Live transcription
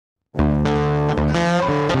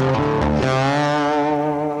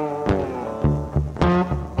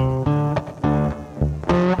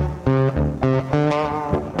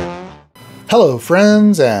Hello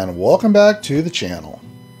friends, and welcome back to the channel.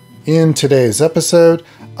 In today's episode,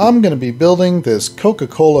 I'm going to be building this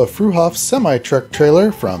Coca-Cola Fruehauf semi-truck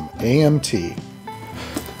trailer from AMT.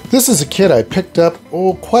 This is a kit I picked up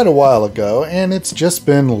quite a while ago, and it's just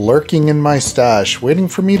been lurking in my stash waiting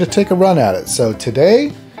for me to take a run at it. So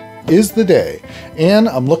today is the day, and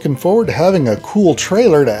I'm looking forward to having a cool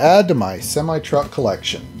trailer to add to my semi-truck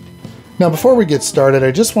collection. Now before we get started,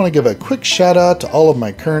 I just want to give a quick shout out to all of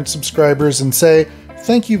my current subscribers and say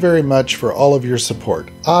thank you very much for all of your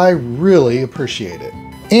support. I really appreciate it.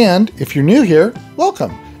 And if you're new here,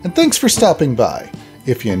 welcome, and thanks for stopping by.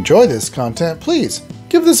 If you enjoy this content, please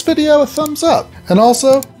give this video a thumbs up, and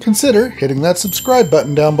also consider hitting that subscribe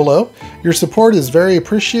button down below. Your support is very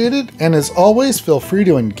appreciated, and as always, feel free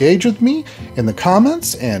to engage with me in the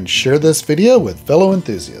comments and share this video with fellow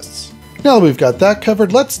enthusiasts. Now that we've got that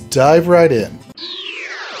covered, let's dive right in.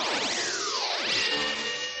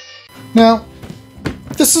 Now,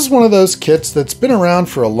 this is one of those kits that's been around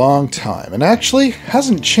for a long time and actually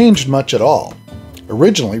hasn't changed much at all.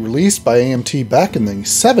 Originally released by AMT back in the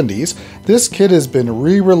 70s, this kit has been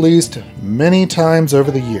re-released many times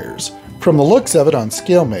over the years. From the looks of it on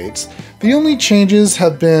ScaleMates, the only changes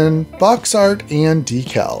have been box art and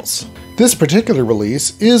decals. This particular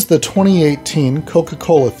release is the 2018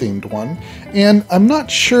 Coca-Cola themed one, and I'm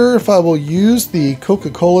not sure if I will use the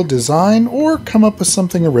Coca-Cola design or come up with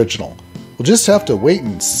something original. We'll just have to wait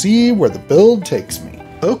and see where the build takes me.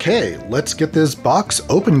 Okay, let's get this box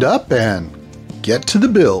opened up and get to the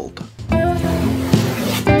build.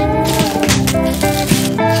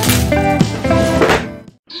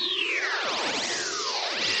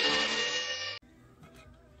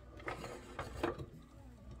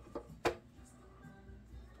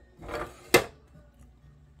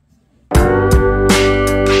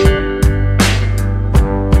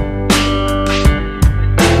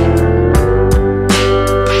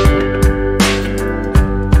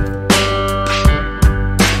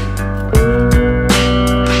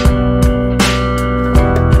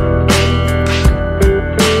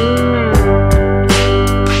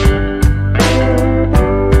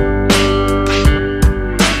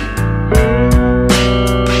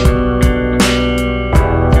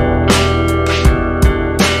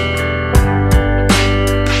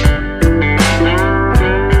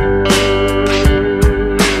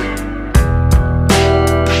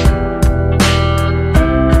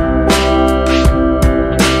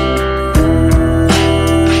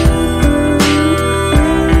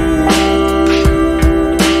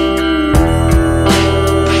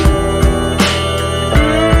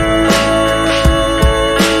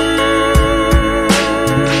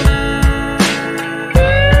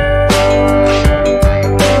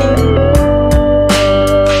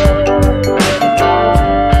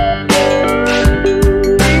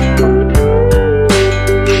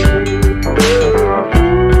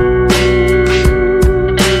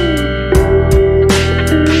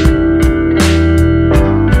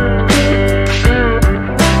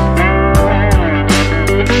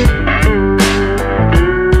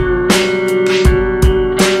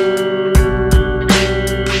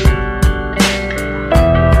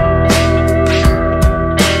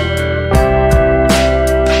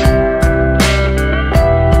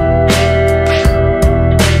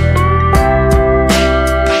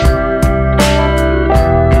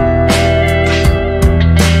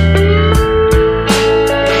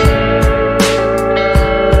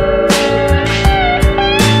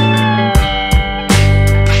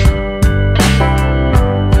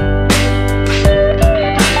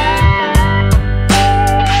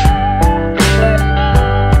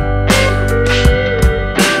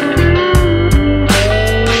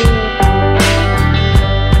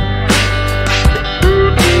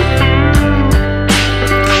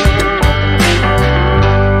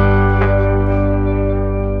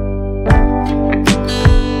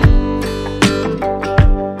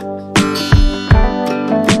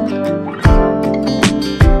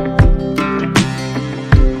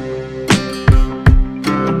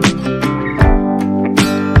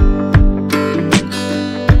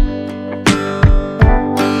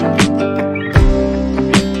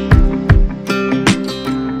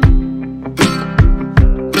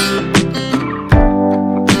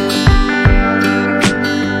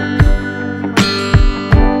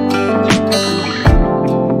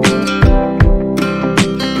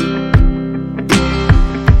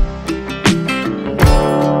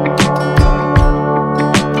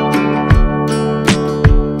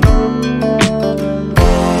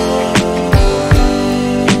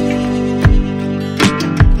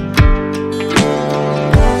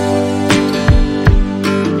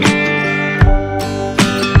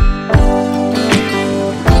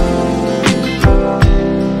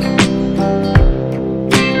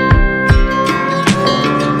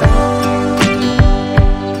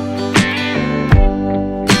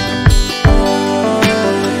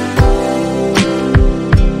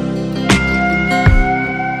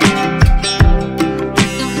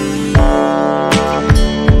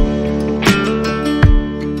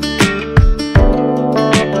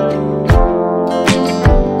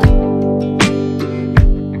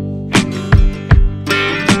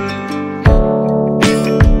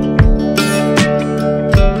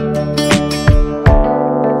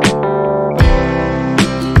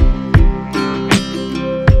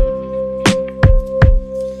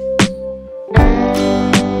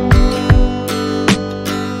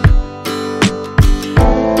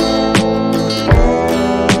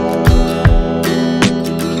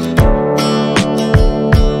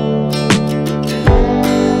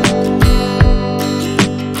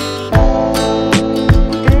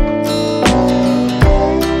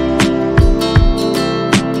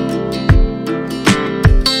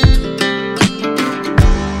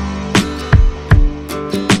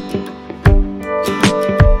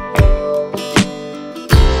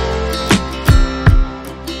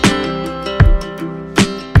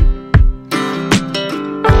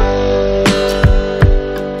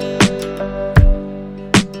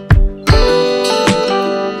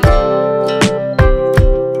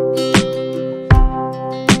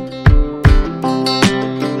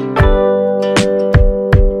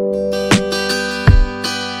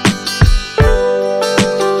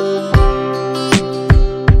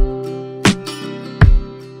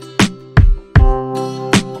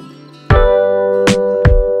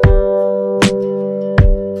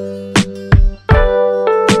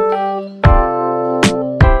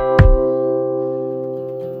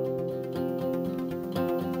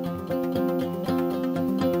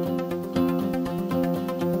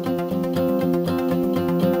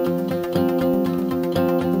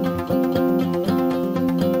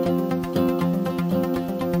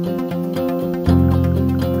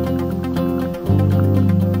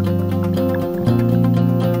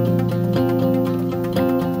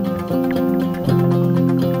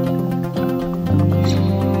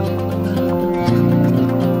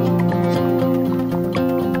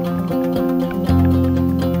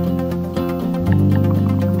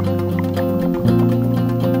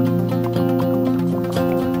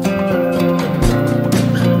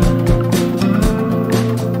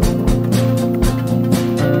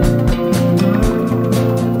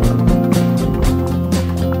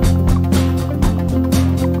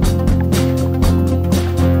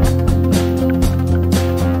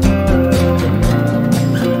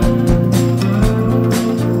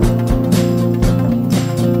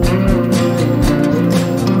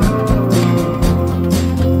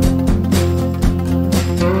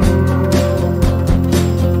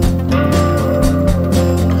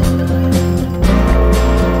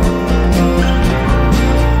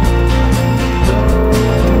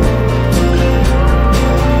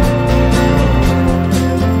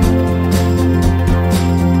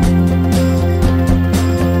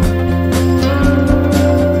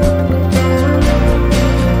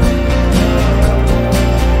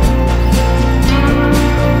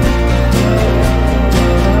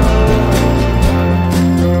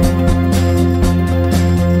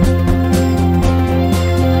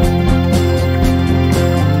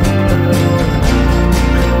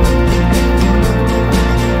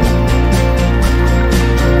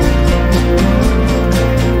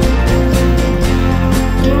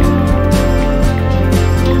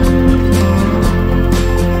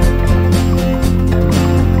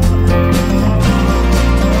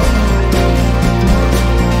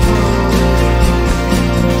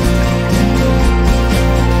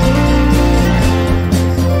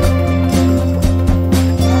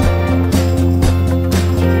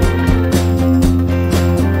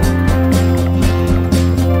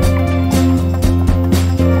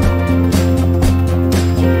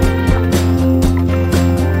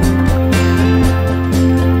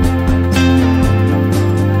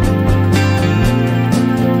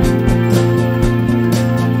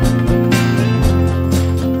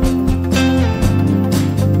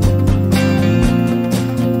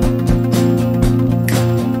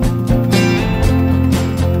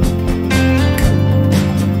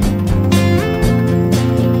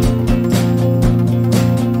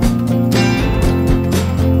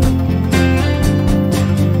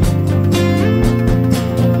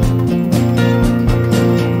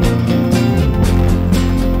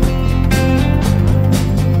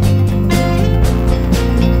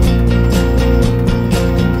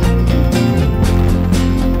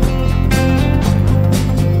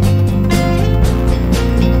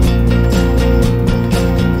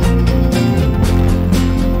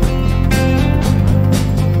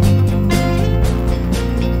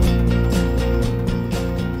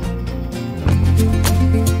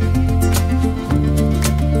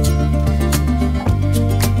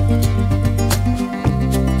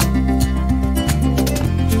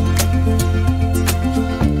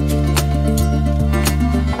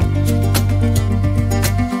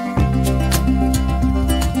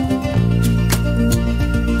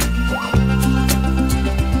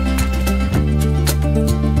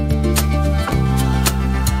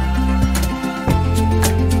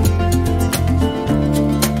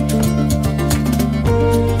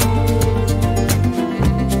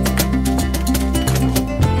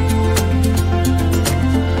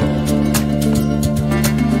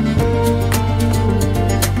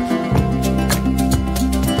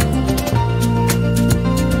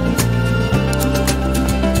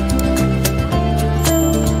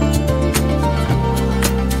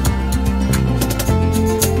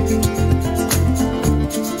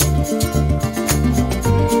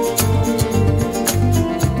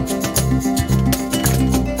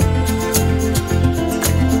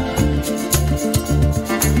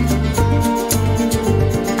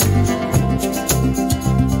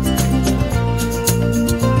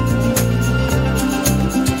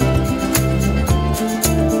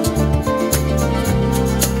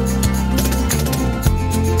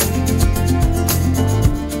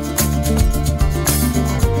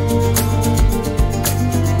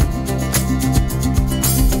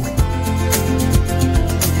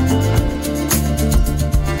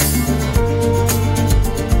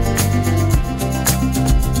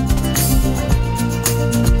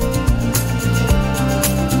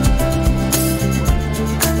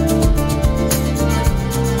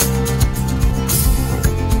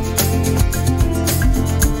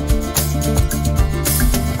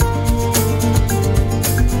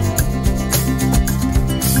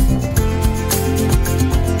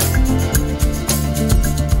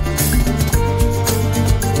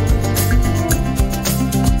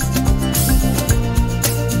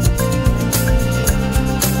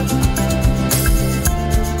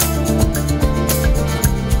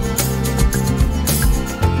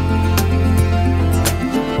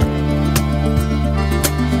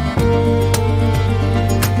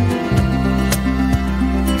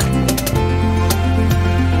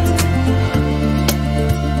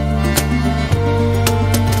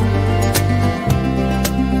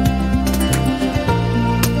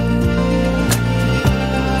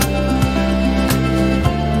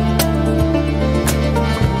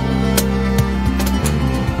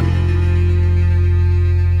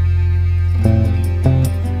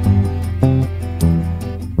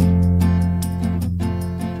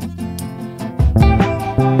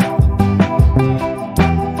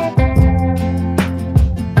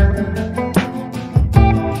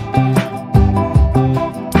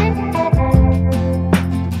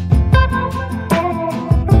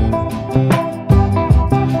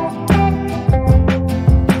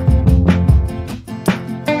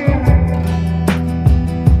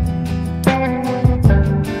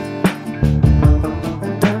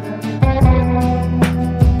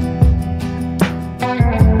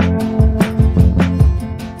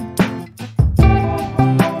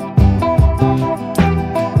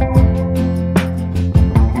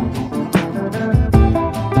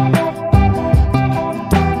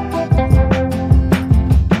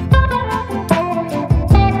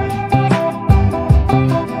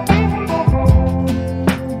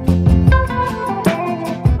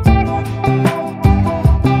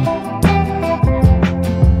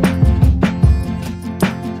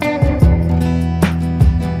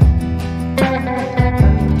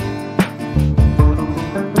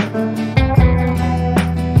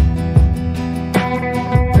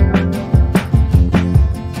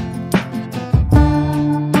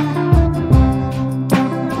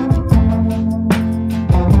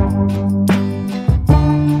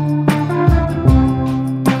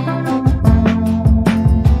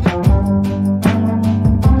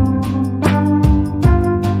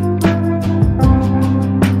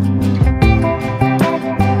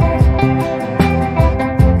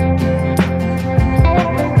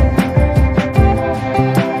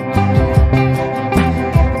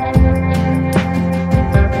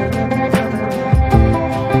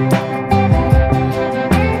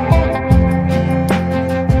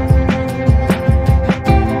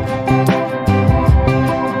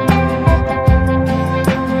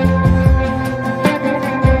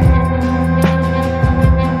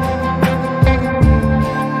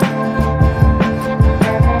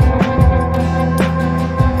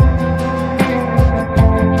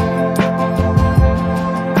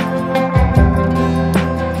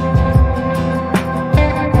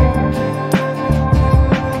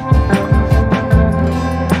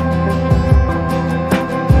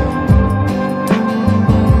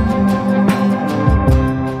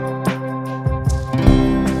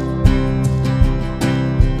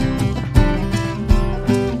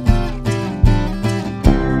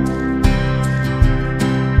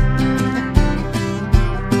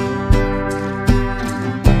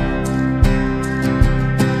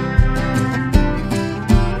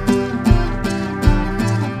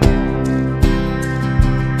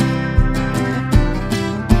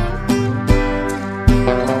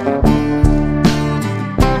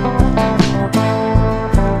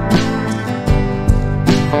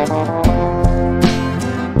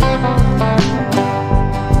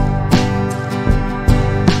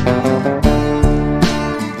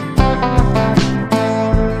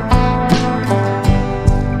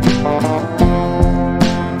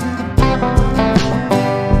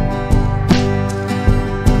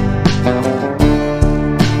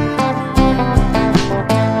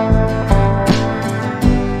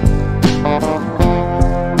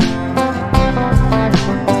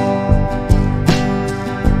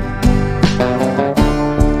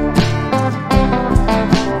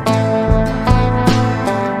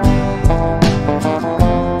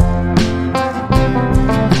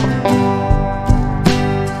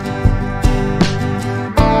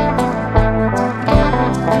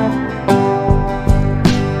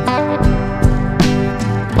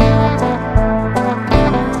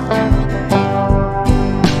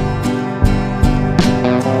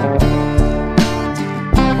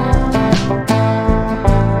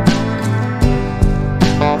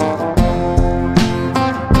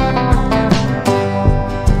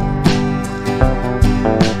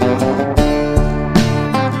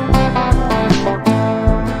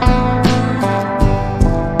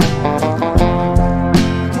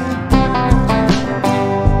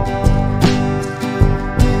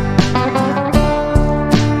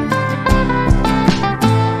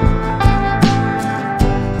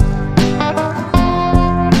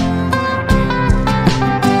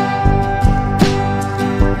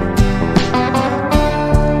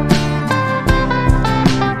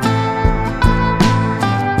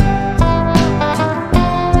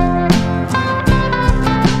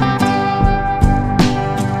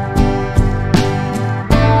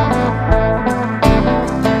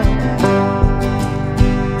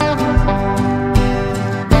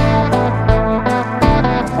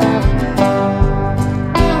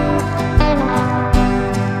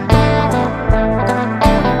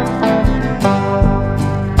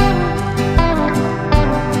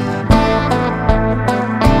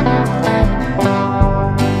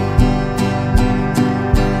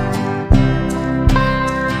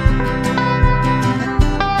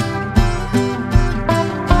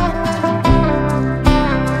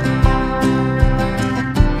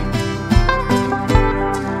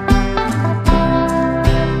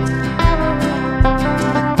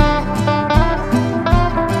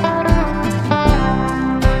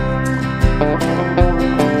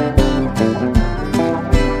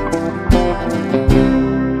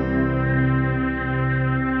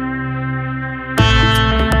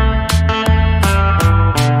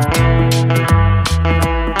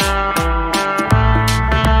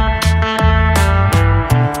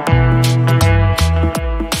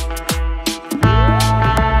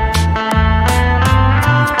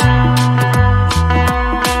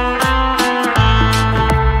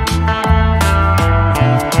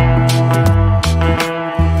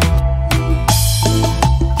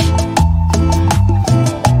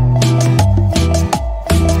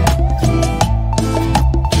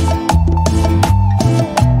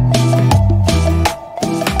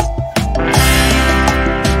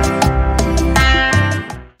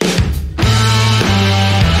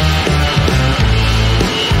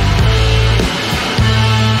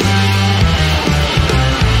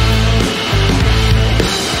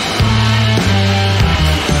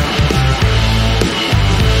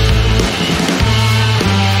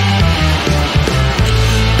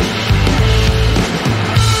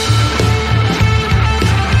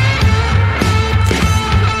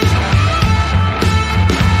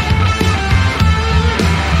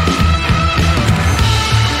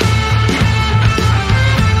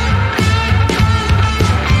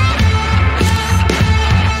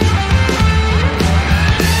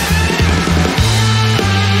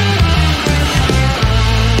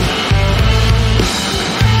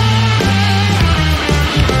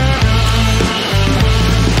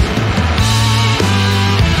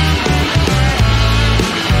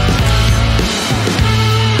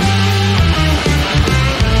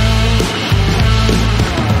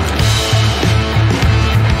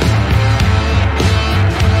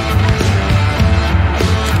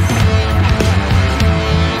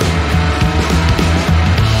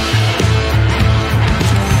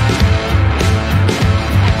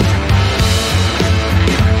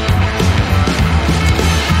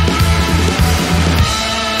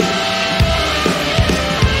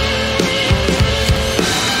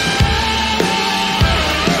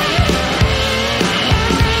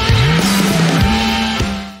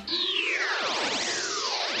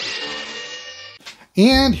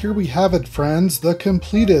 And here we have it, friends, the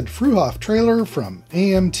completed Fruehauf trailer from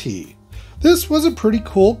AMT. This was a pretty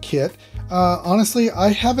cool kit. Honestly, I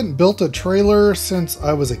haven't built a trailer since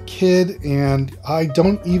I was a kid, and I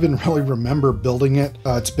don't even really remember building it.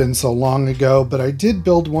 It's been so long ago, but I did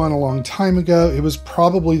build one a long time ago. It was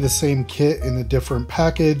probably the same kit in a different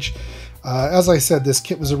package. As I said, this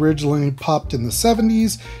kit was originally popped in the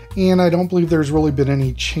 70s, and I don't believe there's really been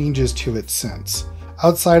any changes to it since.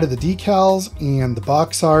 Outside of the decals and the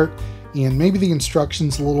box art, and maybe the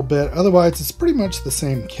instructions a little bit, otherwise it's pretty much the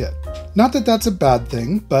same kit. Not that that's a bad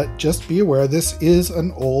thing, but just be aware this is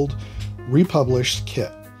an old republished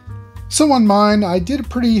kit. So on mine, I did a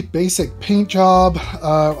pretty basic paint job.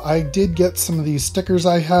 I did get some of these stickers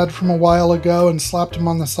I had from a while ago and slapped them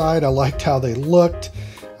on the side. I liked how they looked.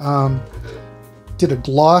 Did a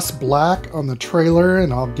gloss black on the trailer,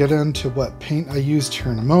 and I'll get into what paint I used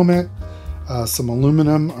here in a moment. Some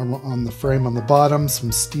aluminum on the frame on the bottom,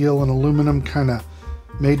 some steel and aluminum kind of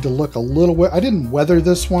made to look a little I didn't weather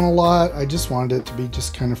this one a lot. I just wanted it to be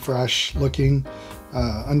just kind of fresh looking.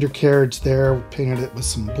 Undercarriage there, painted it with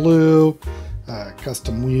some blue,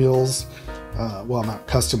 custom wheels. Well, not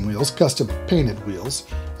custom wheels, custom painted wheels.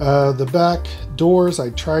 The back doors I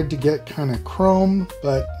tried to get kind of chrome,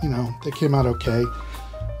 but you know, they came out okay.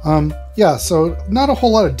 Yeah, so not a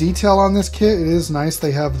whole lot of detail on this kit. It is nice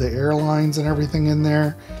they have the airlines and everything in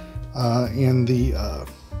there. And the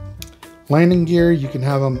landing gear, you can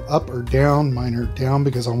have them up or down. Mine are down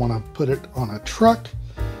because I want to put it on a truck.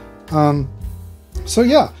 So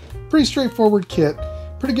yeah, pretty straightforward kit,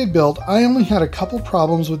 pretty good build. I only had a couple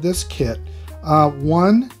problems with this kit.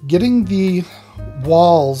 One, getting the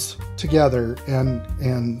walls together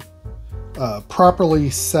and properly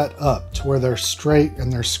set up to where they're straight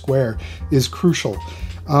and they're square is crucial.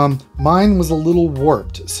 Mine was a little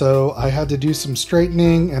warped, so I had to do some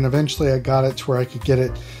straightening, and eventually I got it to where I could get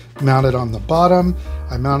it mounted on the bottom.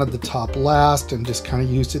 I mounted the top last and just kind of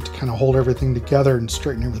used it to kind of hold everything together and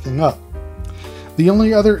straighten everything up. The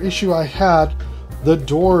only other issue I had, the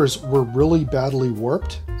doors were really badly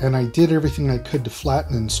warped, and I did everything I could to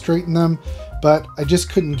flatten and straighten them, but I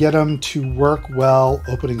just couldn't get them to work well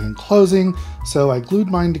opening and closing, so I glued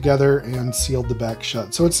mine together and sealed the back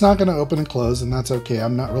shut. So it's not going to open and close, and that's okay.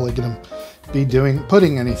 I'm not really going to be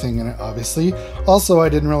putting anything in it, obviously. Also, I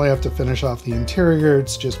didn't really have to finish off the interior.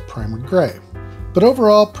 It's just primered gray. But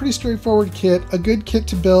overall, pretty straightforward kit, a good kit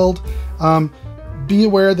to build. Be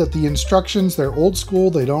aware that the instructions, they're old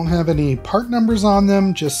school. They don't have any part numbers on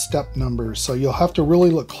them, just step numbers. So you'll have to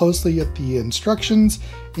really look closely at the instructions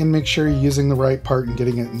and make sure you're using the right part and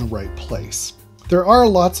getting it in the right place. There are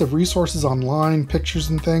lots of resources online,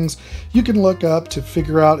 pictures and things you can look up to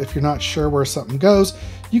figure out if you're not sure where something goes.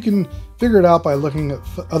 You can figure it out by looking at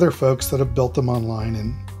other folks that have built them online,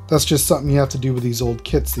 and that's just something you have to do with these old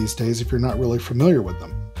kits these days if you're not really familiar with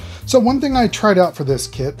them. So one thing I tried out for this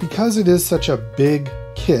kit, because it is such a big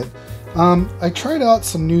kit, I tried out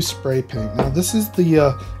some new spray paint. Now this is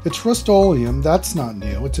it's Rust-Oleum, that's not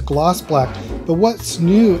new, it's a gloss black, but what's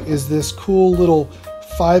new is this cool little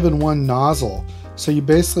 5-in-1 nozzle. So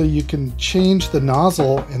you can change the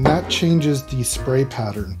nozzle, and that changes the spray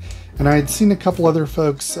pattern. And I had seen a couple other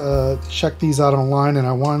folks check these out online, and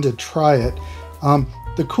I wanted to try it.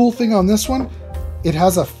 The cool thing on this one, it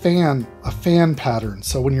has a fan pattern.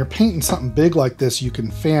 So when you're painting something big like this, you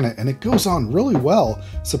can fan it, and it goes on really well,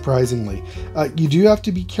 surprisingly. You do have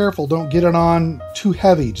to be careful. Don't get it on too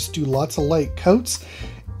heavy. Just do lots of light coats.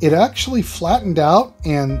 It actually flattened out,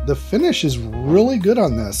 and the finish is really good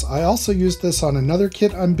on this. I also used this on another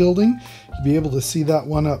kit I'm building. You'll be able to see that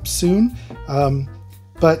one up soon.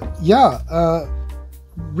 But yeah,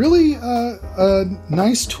 really a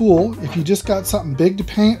nice tool if you just got something big to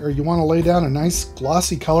paint, or you want to lay down a nice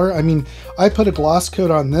glossy color. I mean, I put a gloss coat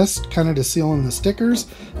on this kind of to seal in the stickers,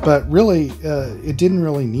 but really it didn't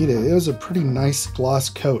really need it. It was a pretty nice gloss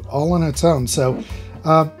coat all on its own. So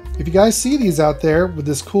if you guys see these out there with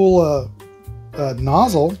this cool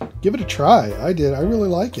nozzle, give it a try. I did. I really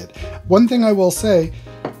like it. One thing I will say,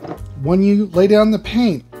 when you lay down the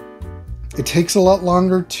paint, it takes a lot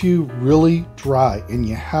longer to really dry, and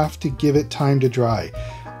you have to give it time to dry.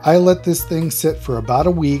 I let this thing sit for about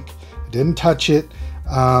a week. I didn't touch it.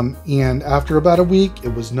 And after about a week,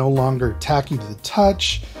 it was no longer tacky to the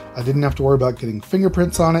touch. I didn't have to worry about getting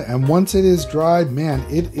fingerprints on it. And once it is dried, man,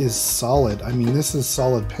 it is solid. I mean, this is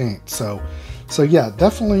solid paint. So yeah,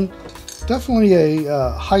 definitely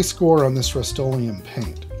a high score on this Rust-Oleum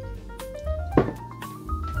paint.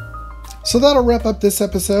 So that'll wrap up this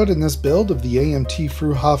episode and this build of the AMT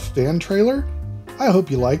Fruehauf van trailer. I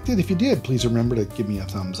hope you liked it. If you did, please remember to give me a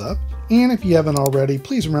thumbs up. And if you haven't already,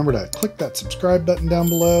 please remember to click that subscribe button down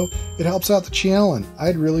below. It helps out the channel and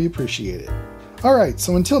I'd really appreciate it. Alright,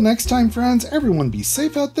 so until next time friends, everyone be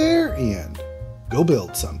safe out there and go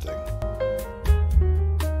build something.